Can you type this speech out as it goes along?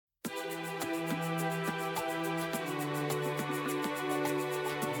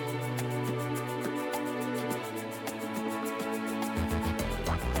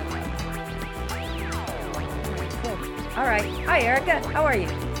right. Hi, Erica. How are you?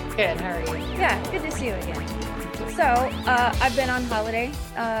 Good. How are you? Yeah, good to see you again. So, I've been on holiday.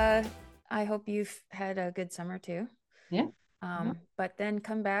 I hope you've had a good summer too. Yeah. Yeah. But then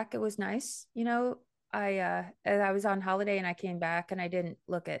come back, it was nice. I was on holiday and I came back and I didn't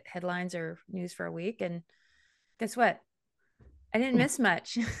look at headlines or news for a week. And guess what? I didn't miss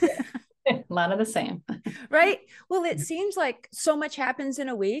much. A lot of the same. Right? Well, it seems like so much happens in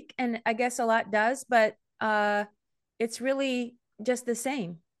a week, and I guess a lot does, but it's really just the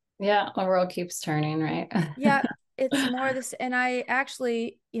same. Yeah, the world keeps turning, right? Yeah, it's more this, and I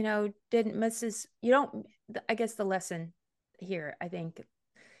actually, didn't miss this. You don't, I guess the lesson here, I think,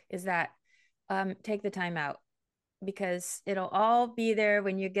 is that take the time out because it'll all be there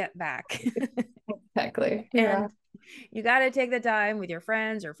when you get back. Exactly. Yeah. And you got to take the time with your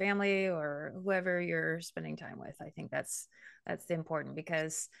friends or family or whoever you're spending time with. I think that's important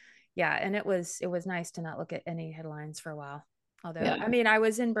because yeah, and it was nice to not look at any headlines for a while. Although, I Yeah. mean, I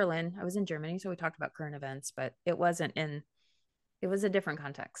was in Berlin, I was in Germany, so we talked about current events, but it was a different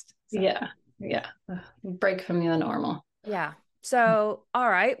context. So, Yeah. Yeah. Break from the normal. yeah. So, all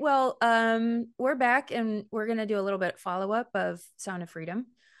right. Well, we're back and we're going to do a little bit follow up of Sound of Freedom,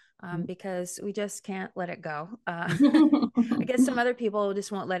 because we just can't let it go. I guess some other people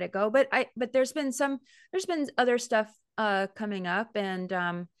just won't let it go, but there's been other stuff coming up,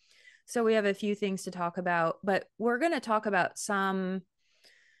 and so we have a few things to talk about, but we're going to talk about some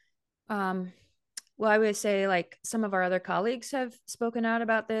um, well, I would say like some of our other colleagues have spoken out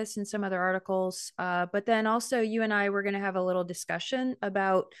about this in some other articles. But then also you and I were going to have a little discussion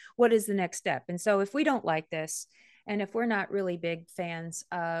about what is the next step. And so if we don't like this, and if we're not really big fans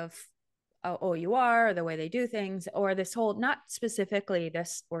of OUR or the way they do things, or this whole, not specifically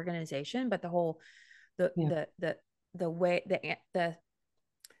this organization, but the whole, the, Yeah. the way,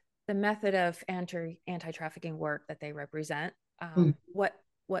 the method of anti-trafficking work that they represent, Mm.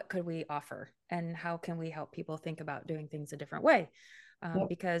 what could we offer and how can we help people think about doing things a different way, Yep.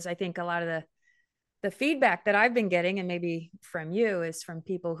 because I think a lot of the feedback that I've been getting, and maybe from you, is from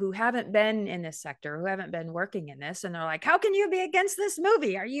people who haven't been in this sector, who haven't been working in this, and they're like, how can you be against this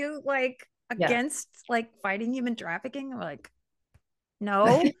movie? Are you like Yeah. against like fighting human trafficking? We're like,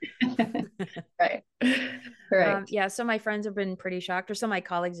 no. Right. Right. Yeah, so my friends have been pretty shocked, or some of my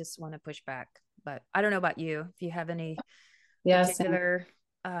colleagues just want to push back. But I don't know about you, if you have any Yes. And particular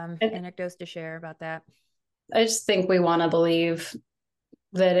I anecdotes to share about that. I just think we want to believe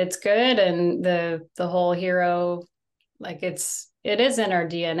that it's good and the whole hero, like it is in our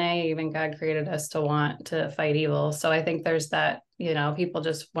DNA. Even God created us to want to fight evil. So I think there's that, people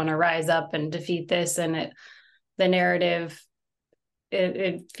just want to rise up and defeat this, and the narrative,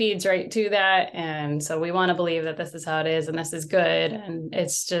 it feeds right to that. And so we want to believe that this is how it is and this is good. And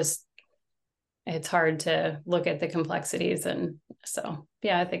it's hard to look at the complexities. And so,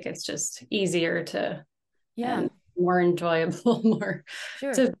 yeah, I think it's just easier to, Yeah, and more enjoyable, more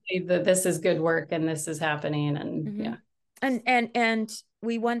sure. to believe that this is good work and this is happening. And Mm-hmm. yeah. And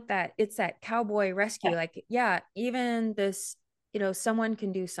we want that. It's that cowboy rescue. Yeah. Like, yeah, even this, someone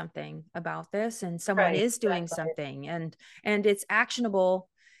can do something about this, and someone Right. is doing Exactly. something, and it's actionable,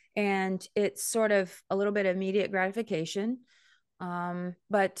 and it's sort of a little bit of immediate gratification.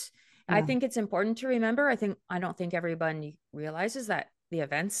 But I Yeah. think it's important to remember. I don't think everybody realizes that the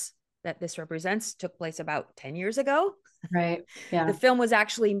events that this represents took place about 10 years ago. Right. The Yeah. film was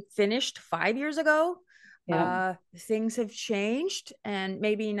actually finished 5 years ago. Yeah. Things have changed, and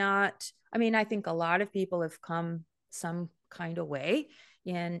maybe not. I mean, I think a lot of people have come some kind of way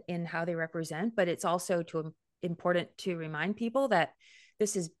in how they represent, but it's also important to remind people that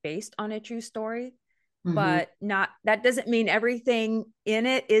this is based on a true story, Hmm. but not that doesn't mean everything in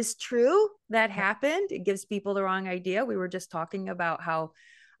it is true that happened. It gives people the wrong idea. We were just talking about how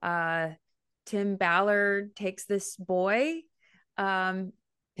uh, Tim Ballard takes this boy. Um,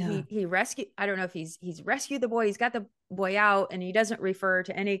 Yeah. he rescued. I don't know if he's rescued the boy. He's got the boy out, and he doesn't refer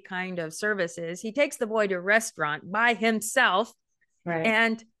to any kind of services. He takes the boy to a restaurant by himself, Right.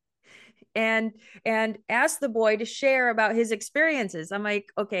 and and asks the boy to share about his experiences. I'm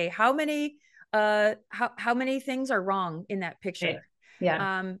like, okay, how many things are wrong in that Right. picture?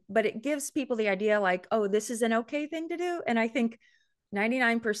 Yeah. But it gives people the idea like, oh, this is an okay thing to do. And I think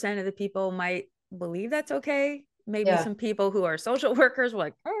 99% of the people might believe that's okay. Maybe Yeah. some people who are social workers were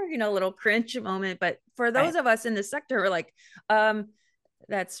like, oh, a little cringe moment. But for Right. those of us in the sector, we're like, um,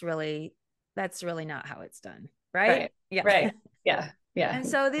 that's really not how it's done. Right. Right. Yeah. Right. Yeah. Yeah. And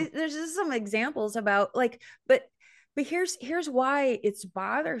so there's just some examples about like, but here's why it's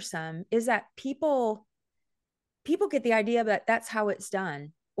bothersome is that people get the idea that that's how it's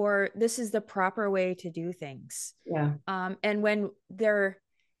done, or this is the proper way to do things. Yeah. And when they're,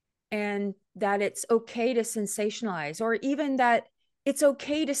 and that it's okay to sensationalize, or even that it's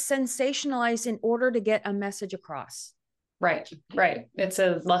okay to sensationalize in order to get a message across. Right. Right. It's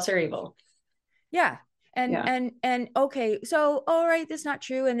a lesser evil. Yeah. Yeah. And okay, so all right, that's not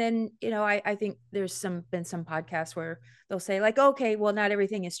true. And then, I think there's been some podcasts where they'll say like, okay, well, not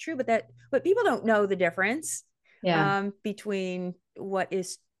everything is true, but people don't know the difference Yeah. between what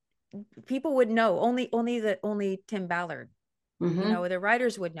is, people would know, only Tim Ballard, Mm-hmm. the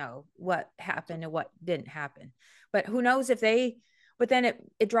writers would know what happened and what didn't happen. But who knows if they, but then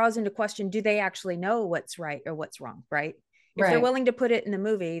it draws into question, do they actually know what's right or what's wrong, right? If they're Right. willing to put it in the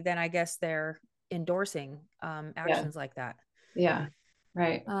movie, then I guess they're endorsing Yeah. actions like that. Yeah.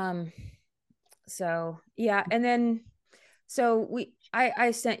 Right. So yeah, and then so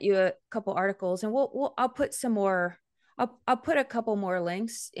I sent you a couple articles, and I'll put some more. I'll put a couple more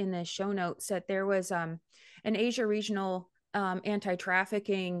links in the show notes. That there was an Asia regional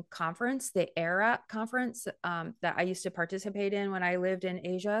anti-trafficking conference, the ARAT conference, that I used to participate in when I lived in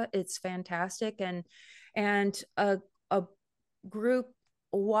Asia. It's fantastic, and a group,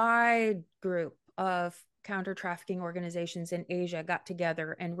 a wide group of counter-trafficking organizations in Asia got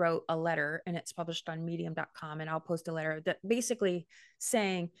together and wrote a letter, and it's published on medium.com, and I'll post a letter that basically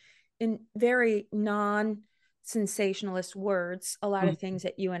saying in very non-sensationalist words a lot of Mm-hmm. things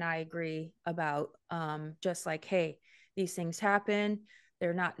that you and I agree about, just like, hey, these things happen,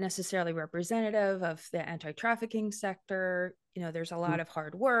 they're not necessarily representative of the anti-trafficking sector, there's a lot of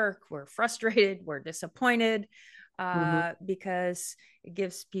hard work, we're frustrated, we're disappointed, Mm-hmm. because it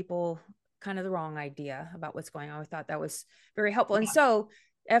gives people kind of the wrong idea about what's going on. We thought that was very helpful. And Yeah. so,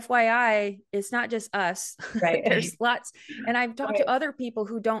 FYI, it's not just us. Right. There's lots, and I've talked Right. to other people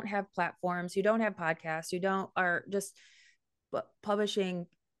who don't have platforms, who don't have podcasts, who don't are just publishing.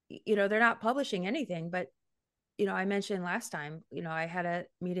 They're not publishing anything, but I mentioned last time, I had a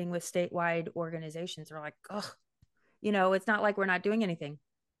meeting with statewide organizations. They're like, oh, it's not like we're not doing anything.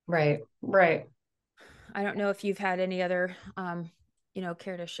 Right. Right. I don't know if you've had any other,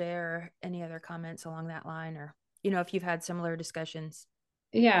 care to share any other comments along that line, or, if you've had similar discussions.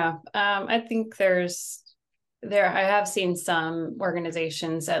 Yeah. I think I have seen some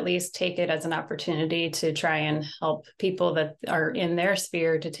organizations at least take it as an opportunity to try and help people that are in their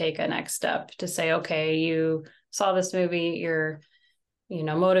sphere to take a next step to say, okay, you saw this movie, you're,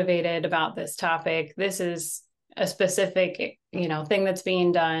 motivated about this topic. This is a specific, thing that's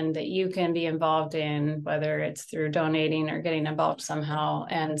being done that you can be involved in, whether it's through donating or getting involved somehow.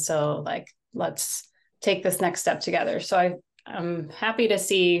 And so like, let's take this next step together. So I'm happy to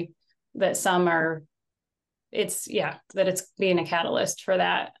see that some are, that it's being a catalyst for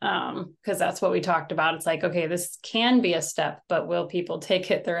that. Cause that's what we talked about. It's like, okay, this can be a step, but will people take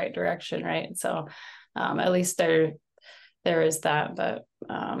it the right direction? Right. So at least there is that, but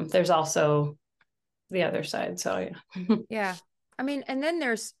there's also the other side. So yeah. Yeah. I mean, and then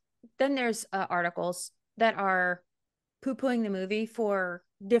there's articles that are poo-pooing the movie for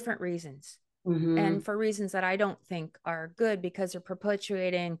different reasons, Mm-hmm. and for reasons that I don't think are good, because they're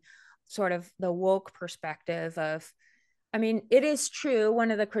perpetuating sort of the woke perspective of, I mean, it is true.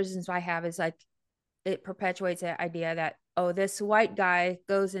 One of the criticisms I have is like, it perpetuates the idea that, oh, this white guy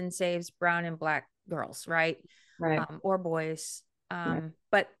goes and saves brown and black girls, right? Right. Or boys. Right.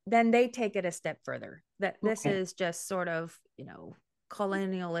 But then they take it a step further, that this Okay. is just sort of,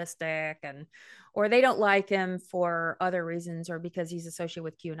 colonialistic, and or they don't like him for other reasons, or because he's associated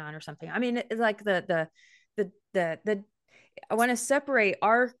with QAnon or something. I mean, it's like the I want to separate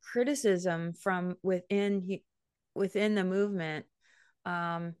our criticism from within the movement,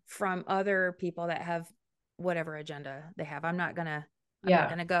 from other people that have whatever agenda they have. I'm not Yeah.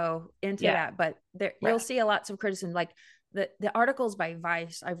 gonna go into Yeah. that, but there you'll Right. see a lots of criticism, like the articles by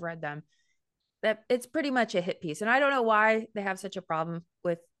Vice. I've read them. That it's pretty much a hit piece, and I don't know why they have such a problem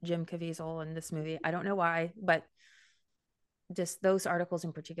with Jim Caviezel in this movie. I don't know why, but just those articles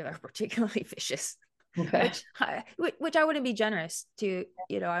in particular are particularly vicious, Okay. which I wouldn't be generous to.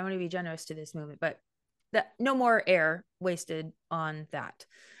 I want to be generous to this movement, but that no more air wasted on that.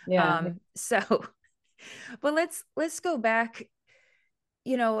 Yeah. So, but let's go back,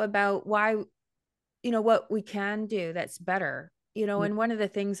 about why, what we can do that's better, and one of the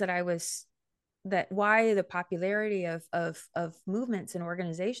things that I was, that why the popularity of movements and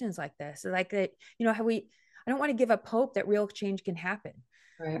organizations like this, like that, how I don't want to give up hope that real change can happen.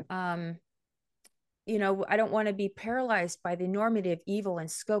 Right. um I don't want to be paralyzed by the normative evil and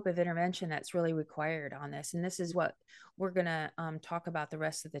scope of intervention that's really required on this. And this is what we're going to talk about the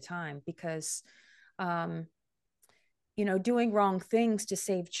rest of the time, because um, doing wrong things to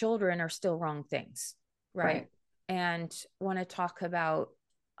save children are still wrong things, right? And want to talk about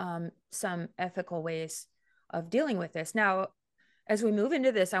some ethical ways of dealing with this. Now, as we move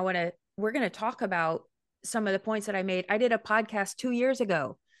into this, we're going to talk about some of the points that I made. I did a podcast 2 years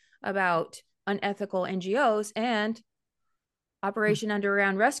ago about unethical NGOs, and Operation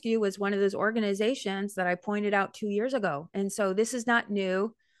Underground Rescue was one of those organizations that I pointed out 2 years ago. And so this is not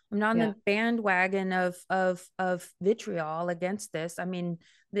new. I'm not on the bandwagon of vitriol against this. I mean,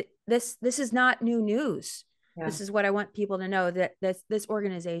 this is not new news. This is what I want people to know, that this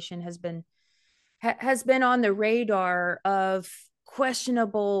organization has been on the radar of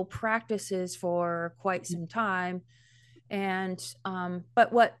questionable practices for quite some time. And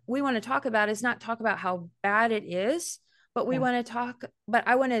but what we want to talk about is not talk about how bad it is, but we want to talk, but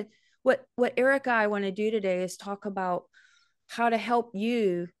I want to, what Erica, I want to do today is talk about how to help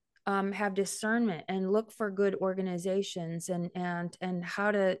you have discernment and look for good organizations, and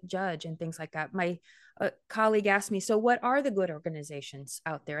how to judge and things like that. My colleague asked me, so what are the good organizations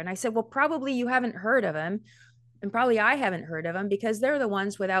out there? And I said, well, probably you haven't heard of them, and probably I haven't heard of them, because they're the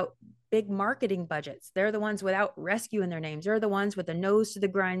ones without big marketing budgets. They're the ones without rescue in their names. They're the ones with the nose to the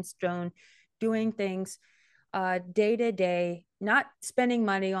grindstone, doing things day to day, not spending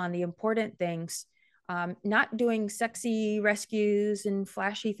money on the important things, not doing sexy rescues and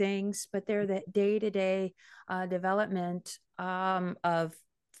flashy things, but they're the day-to-day development of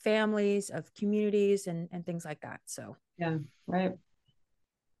families, of communities, and things like that. So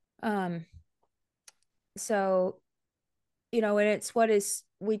so and it's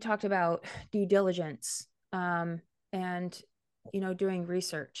we talked about due diligence, and doing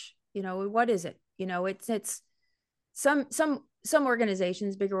research. What is it? It's some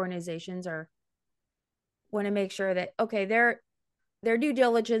organizations, bigger organizations, want to make sure that, okay, their due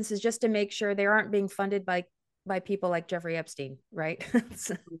diligence is just to make sure they aren't being funded by people like Jeffrey Epstein, right?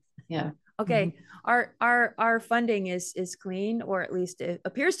 Okay, our funding is clean, or at least it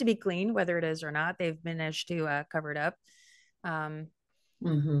appears to be clean. Whether it is or not, they've managed to cover it up. But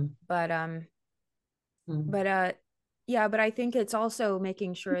I think it's also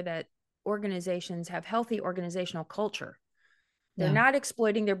making sure that organizations have healthy organizational culture. They're not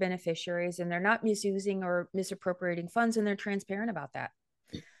exploiting their beneficiaries, and they're not misusing or misappropriating funds, and they're transparent about that.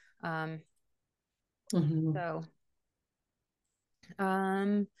 But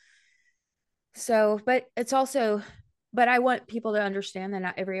it's also, but I want people to understand that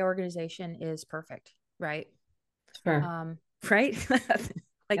not every organization is perfect, right? Right?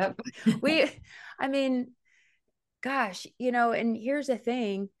 I mean, gosh, and here's the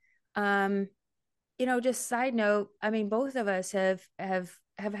thing, just side note, I mean, both of us have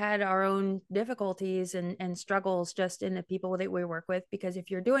had our own difficulties and struggles just in the people that we work with, because if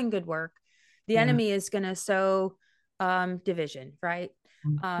you're doing good work, the enemy is going to sow division, right?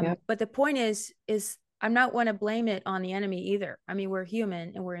 But the point is I'm not want to blame it on the enemy either. I mean, we're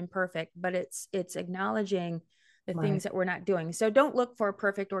human and we're imperfect, but it's acknowledging the things that we're not doing. So don't look for a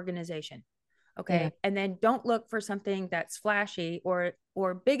perfect organization. Okay. And then don't look for something that's flashy or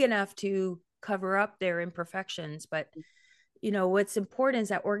big enough to cover up their imperfections. But what's important is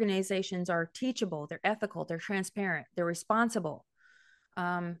that organizations are teachable, they're ethical, they're transparent, they're responsible.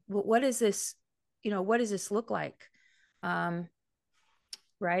 What is this? What does this look like? Right?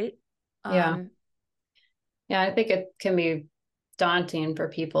 I think it can be daunting for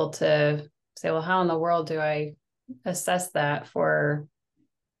people to say, well, how in the world do I assess that for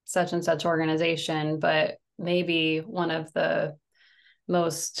such and such organization? But maybe one of the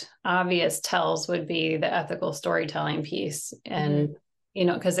most obvious tells would be the ethical storytelling piece. And,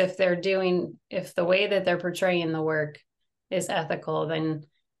 because if the way that they're portraying the work is ethical, then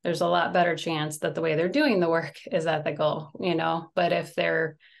there's a lot better chance that the way they're doing the work is ethical, but if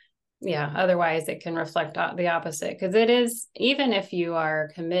they're, otherwise it can reflect the opposite. Because it is, even if you are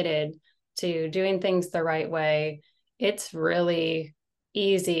committed to doing things the right way, it's really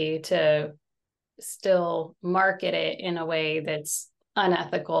easy to still market it in a way that's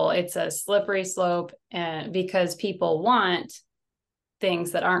unethical. It's a slippery slope, and because people want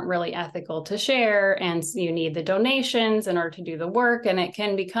things that aren't really ethical to share, and you need the donations in order to do the work, and it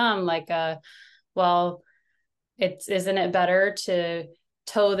can become like isn't it better to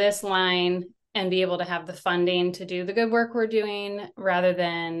toe this line and be able to have the funding to do the good work we're doing rather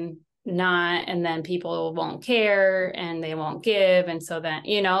than not, and then people won't care and they won't give. And so then,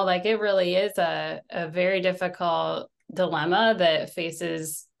 it really is a very difficult dilemma that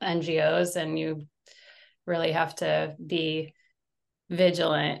faces NGOs, and you really have to be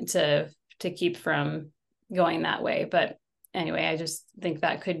vigilant to keep from going that way. But anyway, I just think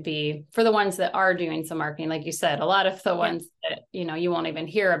that could be for the ones that are doing some marketing. Like you said, a lot of the ones that, you won't even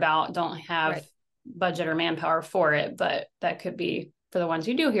hear about don't have budget or manpower for it, but that could be for the ones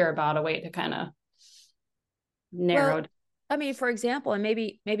you do hear about a way to kind of narrow. Well, I mean, for example, and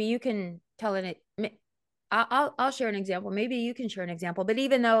maybe you can tell it. I'll share an example. Maybe you can share an example. But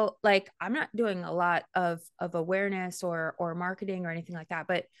even though, like, I'm not doing a lot of awareness or marketing or anything like that,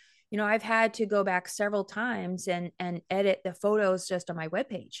 but I've had to go back several times and edit the photos just on my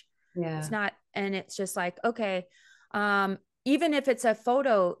webpage. It's not, and it's just like, okay, even if it's a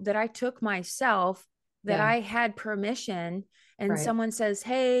photo that I took myself, that I had permission, and someone says,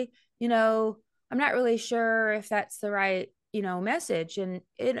 hey, I'm not really sure if that's the right, message. And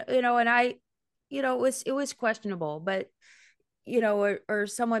and I, it was questionable, but or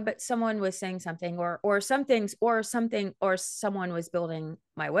someone was saying something, or some things, or something, or someone was building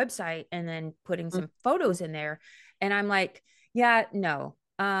my website and then putting some photos in there. And I'm like, yeah, no.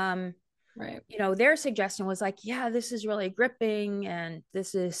 Their suggestion was like, yeah, this is really gripping, and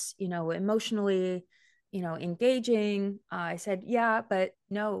this is, emotionally, engaging. I said, yeah, but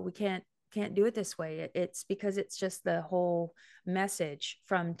no, we can't do it this way. It's because it's just the whole message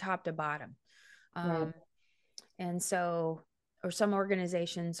from top to bottom. And so, or some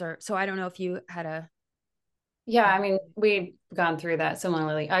organizations, or so I don't know if you had a. Yeah, I mean, we've gone through that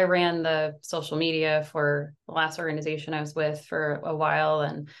similarly. I ran the social media for the last organization I was with for a while,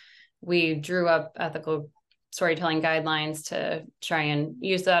 and we drew up ethical storytelling guidelines to try and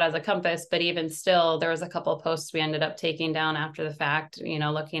use that as a compass. But even still, there was a couple of posts we ended up taking down after the fact,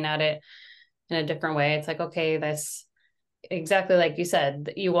 looking at it in a different way. It's like, okay, this exactly like you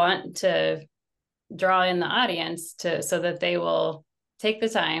said, you want to draw in the audience so that they will take the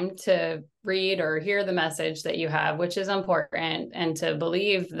time to read or hear the message that you have, which is important, and to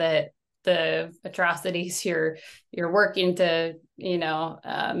believe that the atrocities you're working to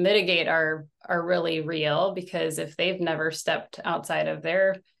mitigate are really real. Because if they've never stepped outside of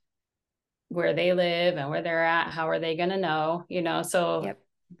where they live and where they're at, how are they going to know? So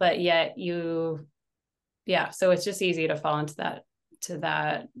but yet so it's just easy to fall into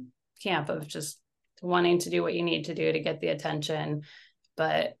that camp of just wanting to do what you need to do to get the attention,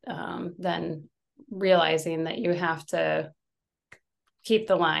 but then realizing that you have to keep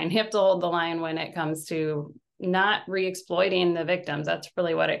the line. You have to hold the line when it comes to not re-exploiting the victims. That's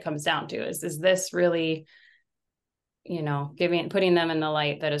really what it comes down to. Is this really, putting them in the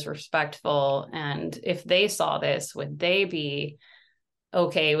light that is respectful? And if they saw this, would they be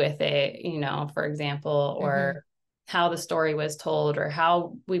okay with it, for example, or how the story was told, or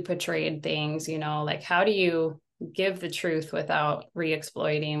how we portrayed things, like, how do you give the truth without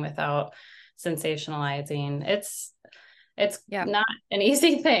re-exploiting, without sensationalizing? It's not an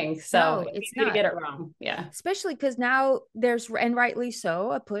easy thing. So no, it's easy not to get it wrong. Yeah. Especially because now there's, and rightly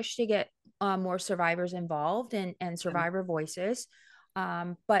so, a push to get more survivors involved and survivor voices.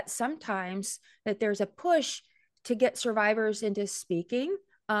 But sometimes that there's a push to get survivors into speaking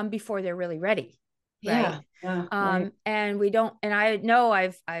before they're really ready. Right. And we don't, and I know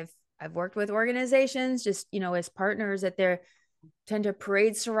I've worked with organizations just, as partners, that they tend to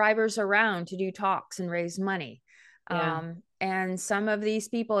parade survivors around to do talks and raise money. And some of these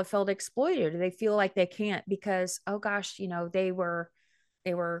people have felt exploited. They feel like they can't because, oh gosh, they were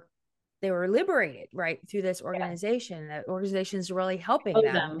liberated right through this organization. That organization is really helping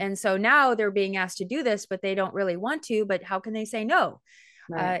them. And so now they're being asked to do this, but they don't really want to. But how can they say no?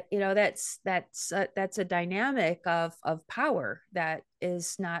 That's a dynamic of power that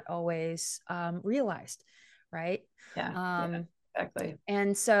is not always realized, right? Exactly.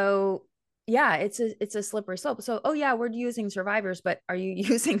 And so it's a slippery slope. So, oh yeah, we're using survivors, but are you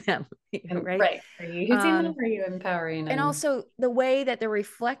using them? Right. Are you using them? Or are you empowering them? And also the way that they're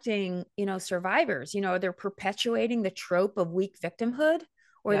reflecting, survivors, they're perpetuating the trope of weak victimhood,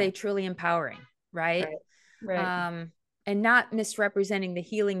 or are they truly empowering? Right. And not misrepresenting the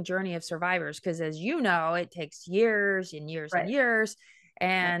healing journey of survivors. Because as you know, it takes years and years and years.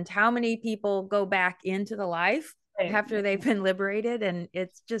 And how many people go back into the life after they've been liberated? And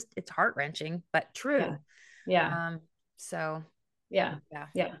it's heart-wrenching, but true. So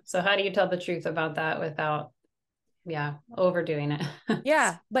so how do you tell the truth about that without overdoing it?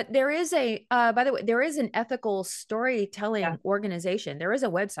 But there is by the way, there is an ethical storytelling organization. There is a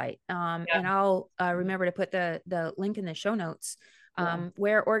website, and I'll remember to put the link in the show notes,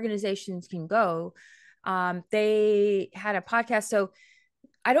 where organizations can go. They had a podcast, so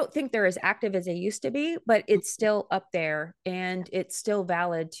I don't think they're as active as they used to be, but it's still up there, and it's still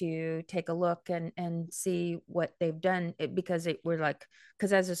valid to take a look and see what they've done. Because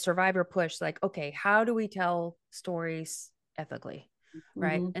as a survivor push, like, okay, how do we tell stories ethically,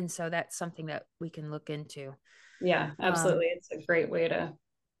 right? Mm-hmm. And so that's something that we can look into. Yeah, absolutely. It's a great way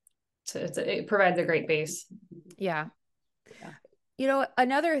it provides a great base. Yeah. Yeah.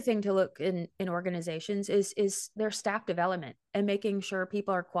 Another thing to look in organizations is their staff development and making sure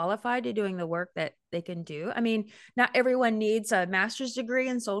people are qualified to doing the work that they can do. I mean, not everyone needs a master's degree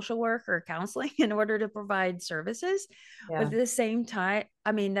in social work or counseling in order to provide services, but Yeah. at the same time,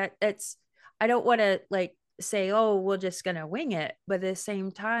 I mean, that's I don't want to like say, oh, we're just gonna wing it, but at the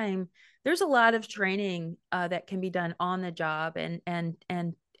same time, there's a lot of training that can be done on the job and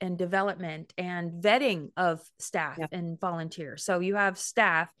development and vetting of staff Yeah. and volunteers. So you have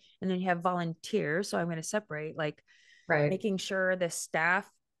staff and then you have volunteers. So I'm going to separate like Right. making sure the staff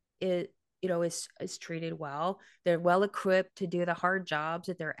is is treated well. They're well equipped to do the hard jobs,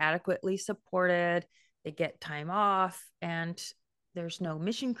 that they're adequately supported, they get time off, and there's no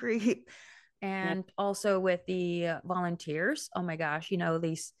mission creep. Yeah. And also with the volunteers, oh my gosh,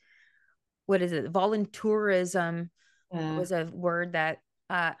 these, what is it, volunteerism Yeah. was a word that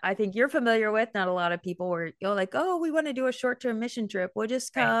I think you're familiar with. Not a lot of people were, like, oh, we want to do a short-term mission trip. We'll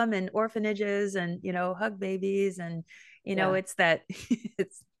just Right. come and orphanages and, hug babies. And, Yeah. it's that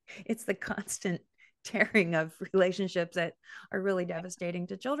it's the constant tearing of relationships that are really devastating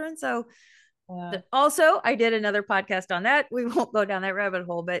to children. So Yeah. also I did another podcast on that. We won't go down that rabbit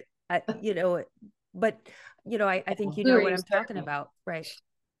hole, but, but, I think Who are what you I'm talking serving? about. Right.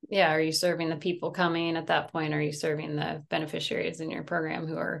 Yeah. Are you serving the people coming at that point? Are you serving the beneficiaries in your program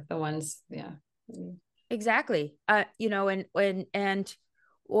who are the ones? Yeah. Exactly. And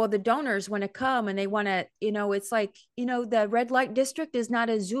or the donors want to come and they want to, it's like, the red light district is not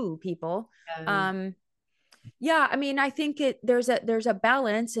a zoo, people. Yeah. Yeah, I mean, I think there's a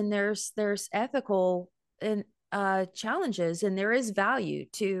balance, and there's ethical and challenges, and there is value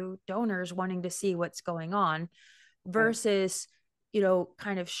to donors wanting to see what's going on Right. versus,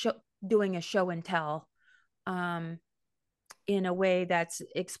 kind of doing a show and tell. Um, in a way that's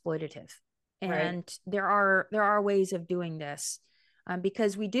exploitative. Right. And there are ways of doing this,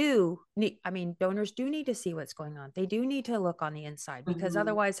 because we do need, I mean, donors do need to see what's going on. They do need to look on the inside, because Mm-hmm.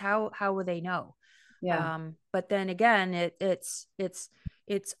 otherwise, how will they know? Yeah. But then again, it's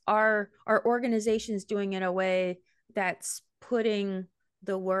our organizations doing it in a way that's putting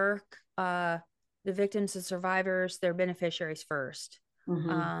the work, the victims and survivors, their beneficiaries first.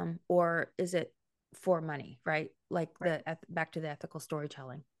 Mm-hmm. Or is it for money, right? Like Right. back to the ethical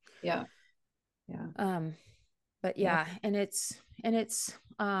storytelling. Yeah. Yeah. Um, but Yeah. yeah, and it's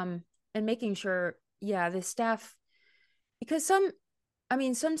and making sure, yeah, the staff, because some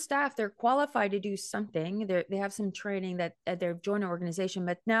staff, they're qualified to do something. They have some training that they've joined an organization,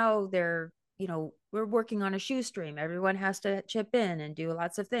 but now they're, we're working on a shoestring. Everyone has to chip in and do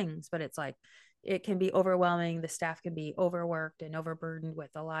lots of things, but it's like it can be overwhelming. The staff can be overworked and overburdened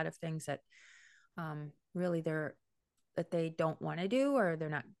with a lot of things that really that they don't want to do, or they're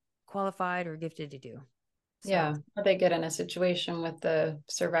not qualified or gifted to do. So Yeah. Or they get in a situation with the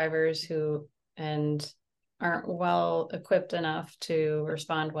survivors who and aren't well equipped enough to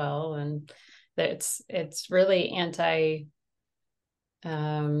respond well. And it's really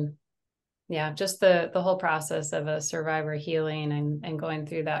um yeah, just the whole process of a survivor healing and going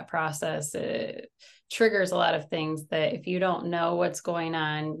through that process, it triggers a lot of things that if you don't know what's going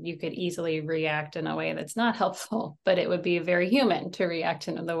on, you could easily react in a way that's not helpful, but it would be very human to react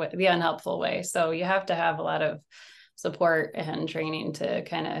in the unhelpful way. So you have to have a lot of support and training to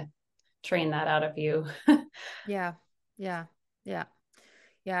kind of train that out of you. yeah, yeah, yeah,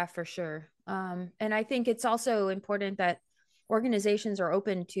 yeah, for sure. And I think it's also important that organizations are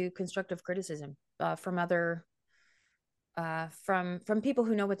open to constructive criticism, from other from people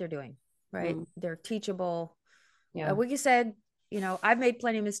who know what they're doing, right? Mm, They're teachable. yeah. Like you said, I've made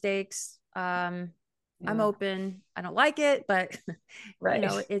plenty of mistakes. I'm Yeah. open. I don't like it, but Right.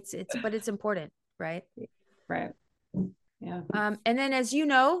 but it's important, right? Right. Yeah. And then, as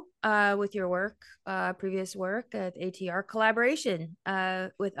with your work, previous work at ATR, collaboration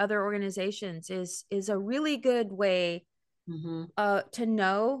with other organizations is a really good way Mm-hmm. to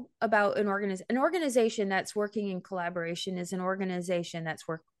know about an organization that's working in collaboration is an organization that's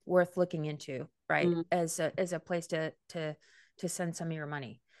worth looking into, right? Mm, As a place to send some of your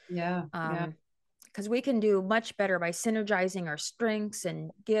money. yeah. Yeah. Because we can do much better by synergizing our strengths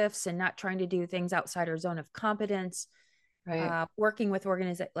and gifts and not trying to do things outside our zone of competence. Right. Working with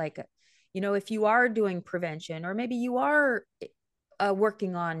organizations, like, if you are doing prevention, or maybe you are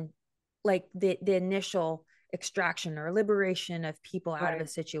working on like the initial extraction or liberation of people out of a Right.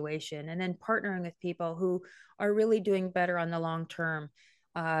 situation, and then partnering with people who are really doing better on the long term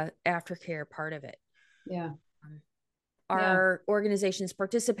aftercare part of it. Yeah. Um, Are organizations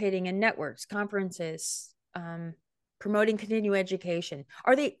participating in networks, conferences, promoting continuing education?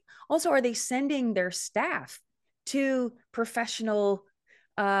 Are they sending their staff to professional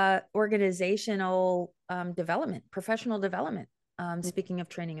organizational development, professional development? Speaking of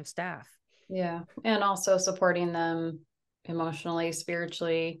training of staff. Yeah. And also supporting them emotionally,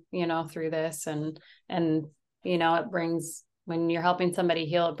 spiritually, through this. And, it brings, when you're helping somebody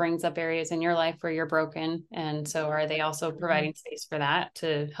heal, it brings up areas in your life where you're broken. And so are they also providing space for that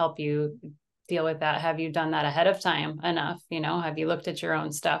to help you deal with that? Have you done that ahead of time enough? Have you looked at your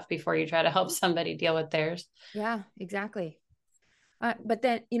own stuff before you try to help somebody deal with theirs? Yeah, exactly. But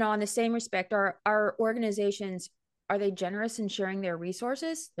then, on the same respect, our organizations, are they generous in sharing their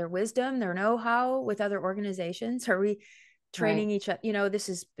resources, their wisdom, their know-how with other organizations? Are we training each other? This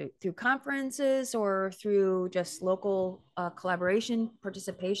is through conferences or through just local collaboration,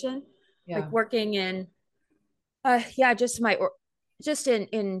 participation, like working in, just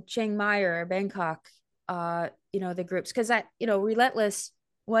in Chiang Mai or Bangkok, the groups, because Relentless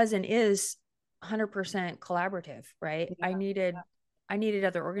was and is 100% collaborative, right? Yeah. I needed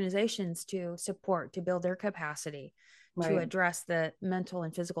other organizations to support, to build their capacity, to address the mental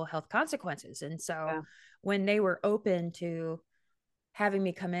and physical health consequences. And so when they were open to having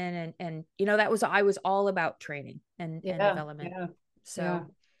me come in and I was all about training and development. So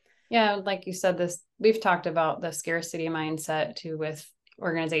yeah, like you said, we've talked about the scarcity mindset too with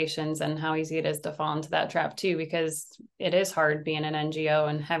organizations and how easy it is to fall into that trap too, because it is hard being an NGO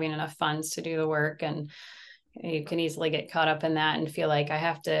and having enough funds to do the work. And you can easily get caught up in that and feel like I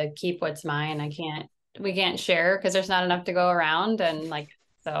have to keep what's mine. We can't share because there's not enough to go around. And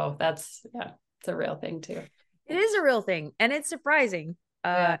so it's a real thing too. It is a real thing. And it's surprising,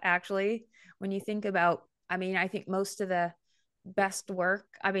 actually, when you think about, I think most of the best work,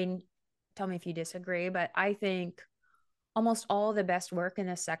 tell me if you disagree, but I think almost all the best work in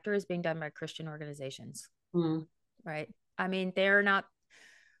this sector is being done by Christian organizations. Right. They're not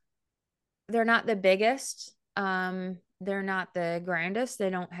the biggest, they're not the grandest,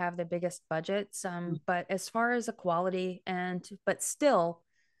 they don't have the biggest budgets, but as far as equality but still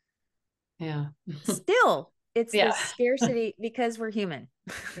it's the scarcity, because we're human.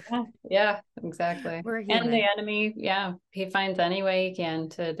 Yeah, exactly. We're human. And the enemy, he finds any way he can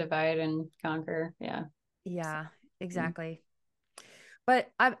to divide and conquer. Yeah, exactly.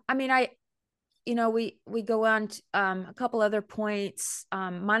 But we go on to, a couple other points.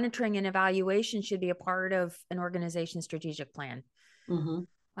 Monitoring and evaluation should be a part of an organization's strategic plan.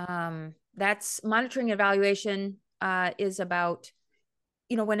 That's monitoring and evaluation is about,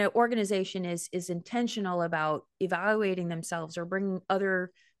 when an organization is intentional about evaluating themselves or bringing other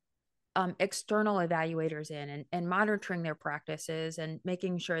external evaluators in and monitoring their practices and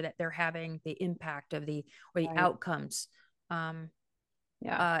making sure that they're having the impact of the outcomes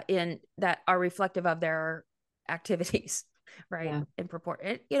in that are reflective of their activities, right? And purport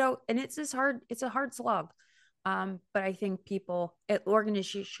it, and it's a hard slog. But I think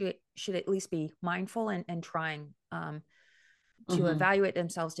organizations should at least be mindful and trying to evaluate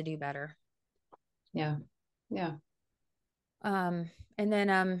themselves to do better. And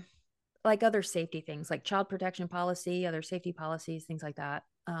then like other safety things, like child protection policy, other safety policies, things like that.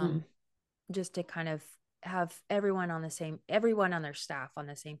 Just to kind of have everyone on their staff on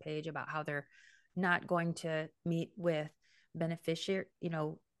the same page about how they're not going to meet with beneficiary,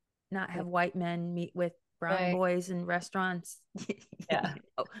 not have white men meet with brown boys in restaurants,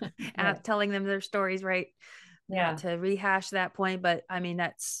 telling them their stories, right? Not to rehash that point, but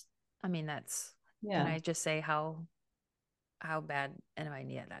that's can I just say how bad and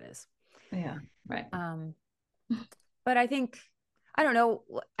idea that is? But I don't know.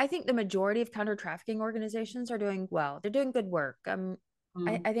 I think the majority of counter-trafficking organizations are doing well. They're doing good work.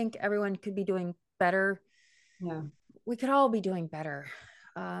 I think everyone could be doing better. We could all be doing better.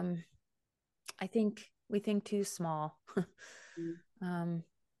 I think we think too small.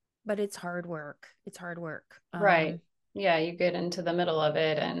 But it's hard work. Right. You get into the middle of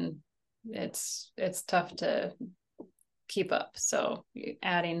it and it's tough to keep up. So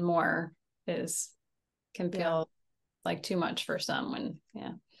adding more can feel like too much for some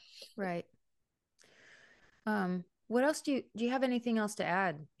Right. What else do you have anything else to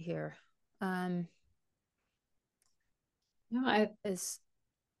add here? I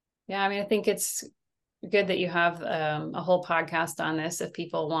think it's good that you have a whole podcast on this if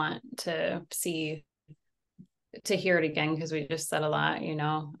people want to hear it again, because we just said a lot,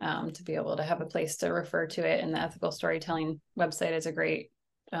 to be able to have a place to refer to it. And the ethical storytelling website is a great,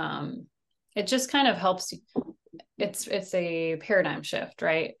 it just kind of helps you. It's a paradigm shift,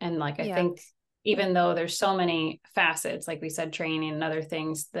 right? And I think even though there's so many facets, like we said, training and other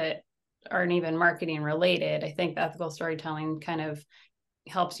things that aren't even marketing related, I think ethical storytelling kind of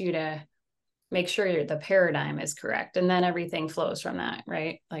helps you to make sure the paradigm is correct. And then everything flows from that,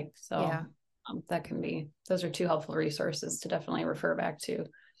 right? Like, so Yeah. that can be, those are two helpful resources to definitely refer back to.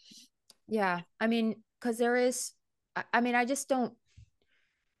 Yeah. I mean, because there is, I mean, I just don't,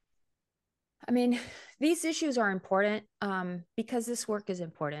 I mean, these issues are important because this work is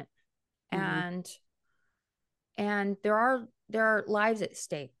important. Mm-hmm. And there are lives at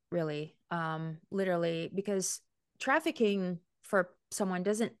stake, really, literally, because trafficking for someone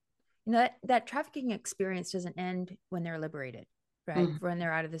doesn't, that trafficking experience doesn't end when they're liberated, right? Mm-hmm. When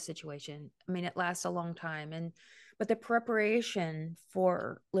they're out of the situation. I mean, it lasts a long time. But the preparation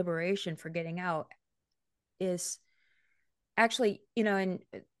for liberation, for getting out, is actually, and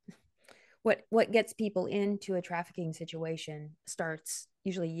what gets people into a trafficking situation starts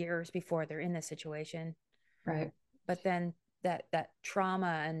usually years before they're in the situation. Right. But then that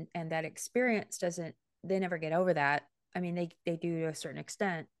trauma and that experience doesn't, they never get over that. I mean, they do to a certain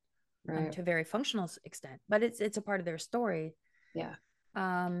extent, Right. to a very functional extent, but it's a part of their story. Yeah.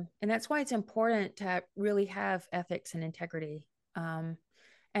 And that's why it's important to really have ethics and integrity. And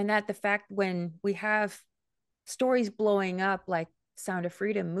that the fact when we have stories blowing up like Sound of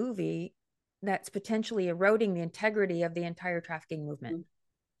Freedom movie, that's potentially eroding the integrity of the entire trafficking movement.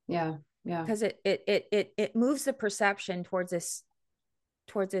 Yeah. Yeah. Because it moves the perception towards this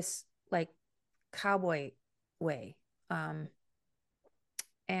like cowboy way,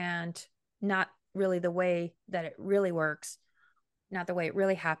 and not really the way that it really works, not the way it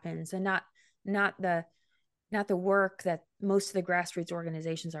really happens, and not the work that most of the grassroots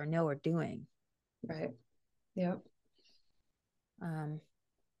organizations are doing. Right. Yep.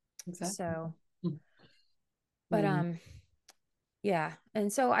 Exactly. So, Mm. but Yeah. yeah,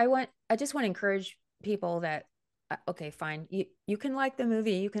 and so I just want to encourage people that okay, fine, you can like the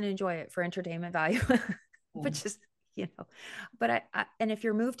movie, you can enjoy it for entertainment value, but just, but and if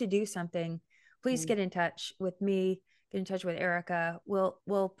you're moved to do something, please get in touch with me, get in touch with Erica.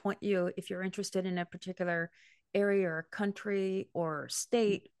 We'll point you, if you're interested in a particular area or country or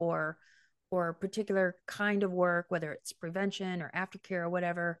state or particular kind of work, whether it's prevention or aftercare or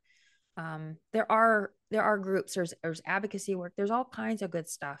whatever. There are groups, there's advocacy work, there's all kinds of good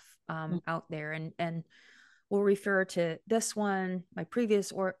stuff out there, and we'll refer to this one, my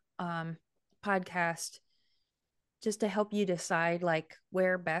previous podcast, just to help you decide like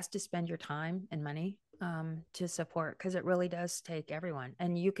where best to spend your time and money to support, because it really does take everyone,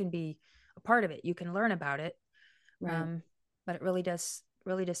 and you can be a part of it, you can learn about it, Right. but it really does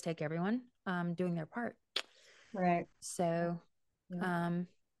take everyone doing their part. Right. So Yeah.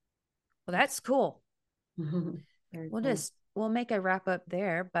 well, that's cool. Very cool. We'll make a wrap up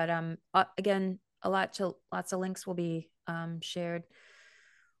there, but again, lots of links will be shared,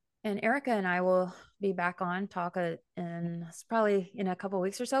 and Erica and I will be back on talk in probably in a couple of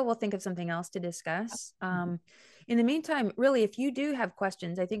weeks or so. We'll think of something else to discuss. In the meantime, really, if you do have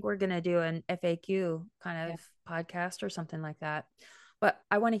questions, I think we're going to do an FAQ kind of podcast or something like that. But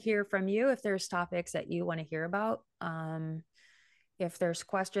I want to hear from you if there's topics that you want to hear about. If there's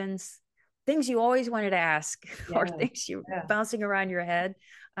questions, things you always wanted to ask, or things you bouncing around your head,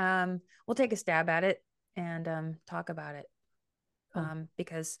 we'll take a stab at it and talk about it.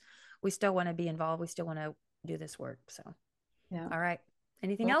 Because we still want to be involved. We still want to do this work. So, all right.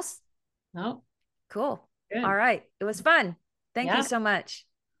 Anything else? No. Cool. Good. All right. It was fun. Thank you so much.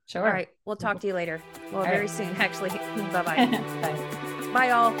 Sure. All right. We'll talk to you later. Well, very soon, actually. Bye-bye. Bye. Bye,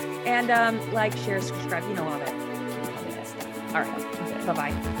 all. And like, share, subscribe. You know all that. All right.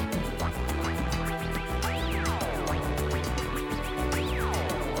 Bye-bye.